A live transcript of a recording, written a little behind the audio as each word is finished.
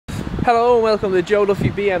Hello and welcome to Joe Duffy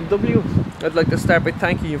BMW. I'd like to start by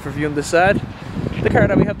thanking you for viewing this ad. The car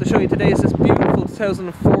that we have to show you today is this beautiful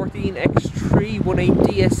 2014 X3 1.8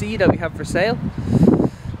 DSE that we have for sale.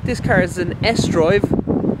 This car is an S-drive,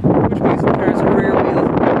 which means the car is a rear wheel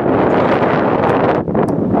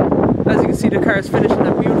drive. As you can see, the car is finished in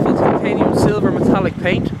a beautiful titanium silver metallic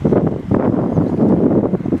paint.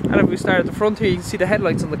 And if we start at the front here, you can see the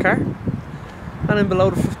headlights on the car. And then below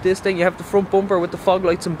this thing you have the front bumper with the fog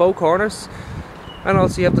lights in both corners, and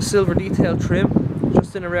also you have the silver detail trim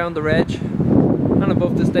just in around the reg. And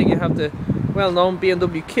above this thing you have the well-known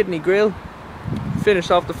BMW kidney grille,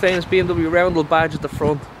 finished off the famous BMW roundel badge at the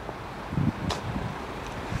front.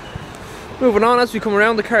 Moving on, as we come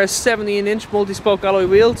around, the car has 17-inch multi-spoke alloy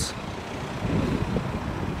wheels,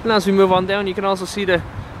 and as we move on down you can also see the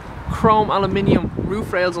chrome aluminium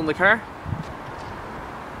roof rails on the car.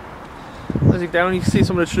 As you go down, you can see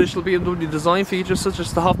some of the traditional BMW design features, such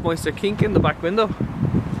as the Hofmeister kink in the back window.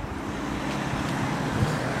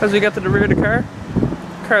 As we get to the rear of the car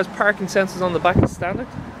has parking sensors on the back as standard,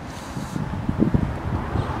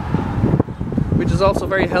 which is also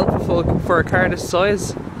very helpful for a car this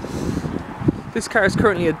size. This car is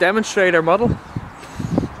currently a demonstrator model,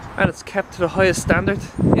 and it's kept to the highest standard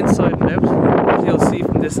inside and out, as you'll see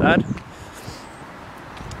from this ad.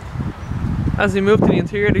 As we move to the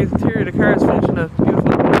interior of the car is finished in a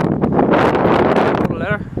beautiful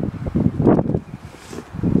leather.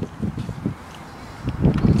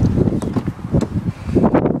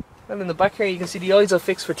 And in the back here you can see the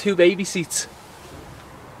ISOFIX for 2 baby seats.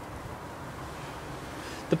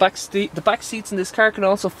 The back seats in this car can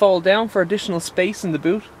also fold down for additional space in the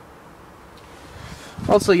boot.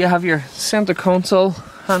 Also, you have your center console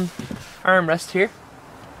and armrest here.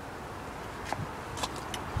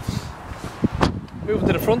 Moving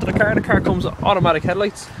to the front of the car comes with automatic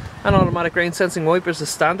headlights and automatic rain sensing wipers as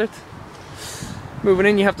standard. Moving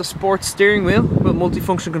in, you have the sports steering wheel with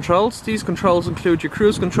multifunction controls. These controls include your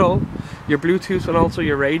cruise control, your Bluetooth and also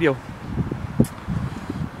your radio.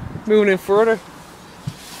 Moving in further,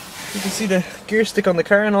 you can see the gear stick on the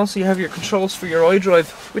car, and also you have your controls for your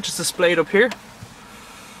iDrive, which is displayed up here.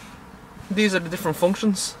 These are the different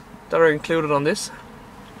functions that are included on this.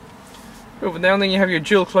 Moving down, then you have your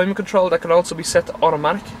dual climate control that can also be set to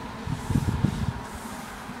automatic.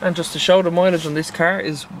 And just to show, the mileage on this car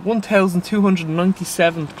is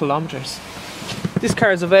 1,297 kilometers. This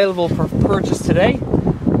car is available for purchase today,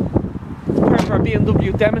 part of our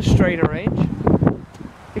BMW demonstrator range.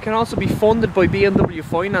 It can also be funded by BMW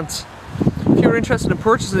Finance. If you're interested in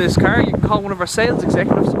purchasing this car, you can call one of our sales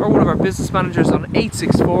executives or one of our business managers on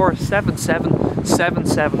 864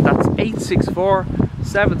 7777. That's 864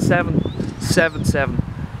 7777,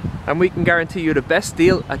 and we can guarantee you the best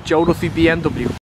deal at Joe Duffy BMW.